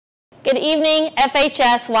Good evening,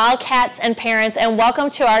 FHS, Wildcats, and parents, and welcome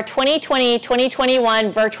to our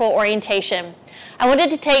 2020-2021 virtual orientation. I wanted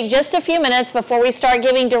to take just a few minutes before we start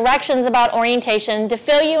giving directions about orientation to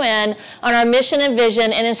fill you in on our mission and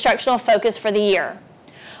vision and instructional focus for the year.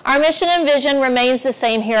 Our mission and vision remains the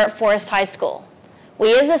same here at Forest High School.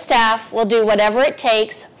 We as a staff will do whatever it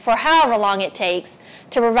takes, for however long it takes,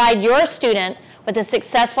 to provide your student with a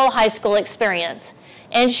successful high school experience.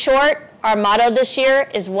 In short, our motto this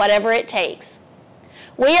year is whatever it takes.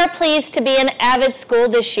 We are pleased to be an AVID school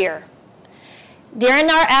this year.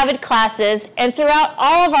 During our AVID classes and throughout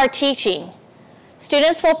all of our teaching,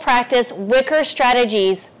 students will practice WCAT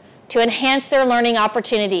strategies to enhance their learning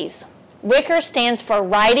opportunities. WCAT stands for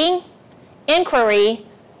writing, inquiry,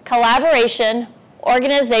 collaboration,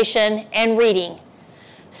 organization, and reading.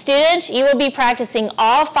 Students, you will be practicing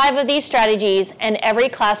all 5 of these strategies in every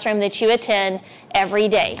classroom that you attend every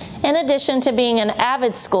day. In addition to being an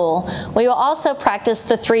AVID school, we will also practice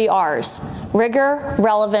the 3 R's: rigor,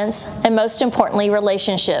 relevance, and most importantly,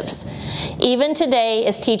 relationships. Even today,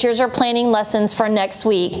 as teachers are planning lessons for next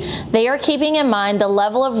week, they are keeping in mind the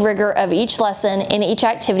level of rigor of each lesson and each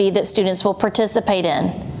activity that students will participate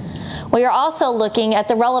in. We are also looking at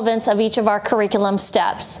the relevance of each of our curriculum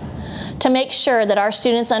steps to make sure that our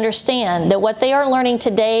students understand that what they are learning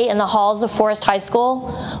today in the halls of Forest High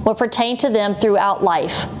School will pertain to them throughout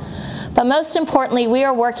life. But most importantly, we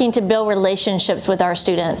are working to build relationships with our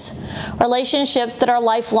students, relationships that are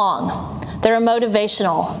lifelong, that are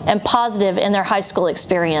motivational and positive in their high school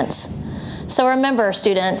experience. So remember,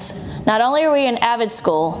 students, not only are we an AVID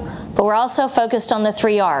school, but we're also focused on the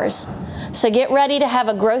 3 R's. So get ready to have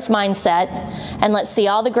a growth mindset, and let's see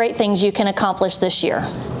all the great things you can accomplish this year.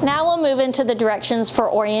 Now we'll move into the directions for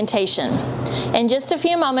orientation. In just a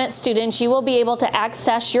few moments, students, you will be able to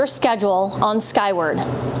access your schedule on Skyward.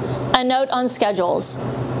 A note on schedules.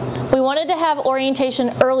 We wanted to have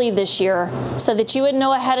orientation early this year so that you would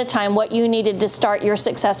know ahead of time what you needed to start your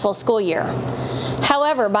successful school year.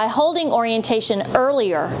 However, by holding orientation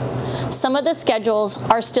earlier, some of the schedules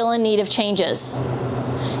are still in need of changes.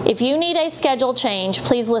 If you need a schedule change,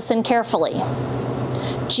 please listen carefully.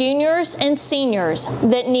 Juniors and seniors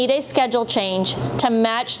that need a schedule change to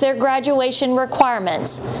match their graduation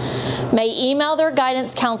requirements may email their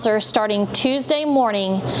guidance counselor starting Tuesday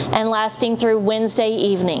morning and lasting through Wednesday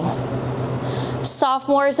evening.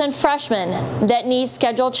 Sophomores and freshmen that need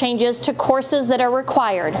schedule changes to courses that are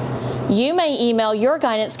required, you may email your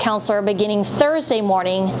guidance counselor beginning Thursday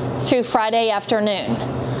morning through Friday afternoon.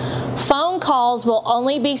 Phone calls will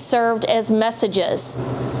only be served as messages.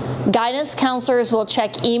 Guidance counselors will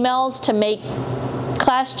check emails to make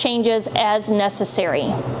class changes as necessary.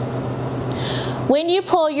 When you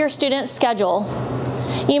pull your student's schedule,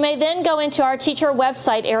 you may then go into our teacher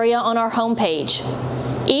website area on our homepage.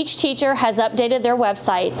 Each teacher has updated their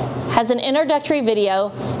website, has an introductory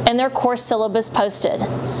video, and their course syllabus posted.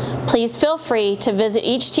 Please feel free to visit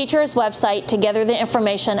each teacher's website to gather the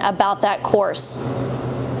information about that course.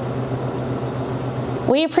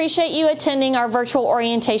 We appreciate you attending our virtual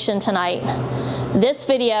orientation tonight. This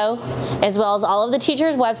video, as well as all of the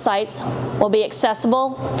teachers' websites, will be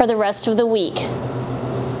accessible for the rest of the week.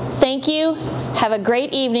 Thank you, have a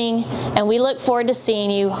great evening, and we look forward to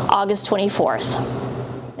seeing you August 24th.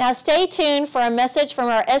 Now stay tuned for a message from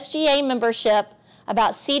our SGA membership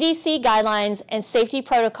about CDC guidelines and safety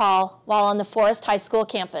protocol while on the Forest High School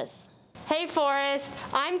campus. Hey Forrest,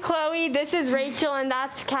 I'm Chloe, this is Rachel, and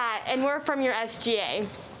that's Kat, and we're from your SGA.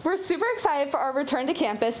 We're super excited for our return to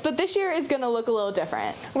campus, but this year is going to look a little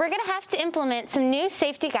different. We're going to have to implement some new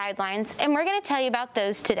safety guidelines, and we're going to tell you about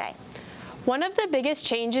those today. One of the biggest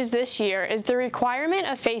changes this year is the requirement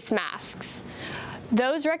of face masks.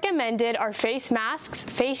 Those recommended are face masks,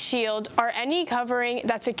 face shield, or any covering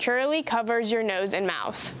that securely covers your nose and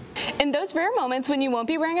mouth. In those rare moments when you won't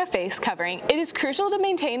be wearing a face covering, it is crucial to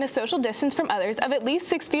maintain a social distance from others of at least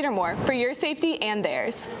 6 feet or more for your safety and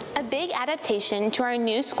theirs. A big adaptation to our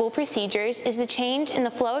new school procedures is the change in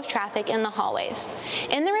the flow of traffic in the hallways.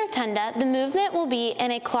 In the rotunda, the movement will be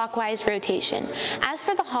in a clockwise rotation. As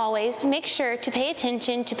for the hallways, make sure to pay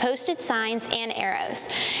attention to posted signs and arrows,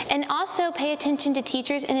 and also pay attention to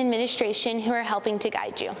teachers and administration who are helping to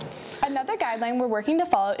guide you. Another guideline we're working to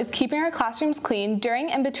follow is keeping our classrooms clean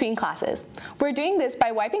during and between classes. We're doing this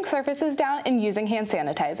by wiping surfaces down and using hand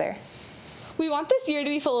sanitizer. We want this year to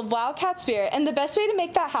be full of Wildcat spirit, and the best way to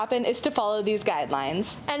make that happen is to follow these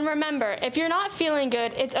guidelines. And remember, if you're not feeling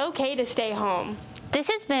good, it's okay to stay home. This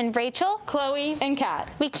has been Rachel, Chloe, and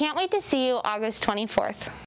Kat. We can't wait to see you August 24th.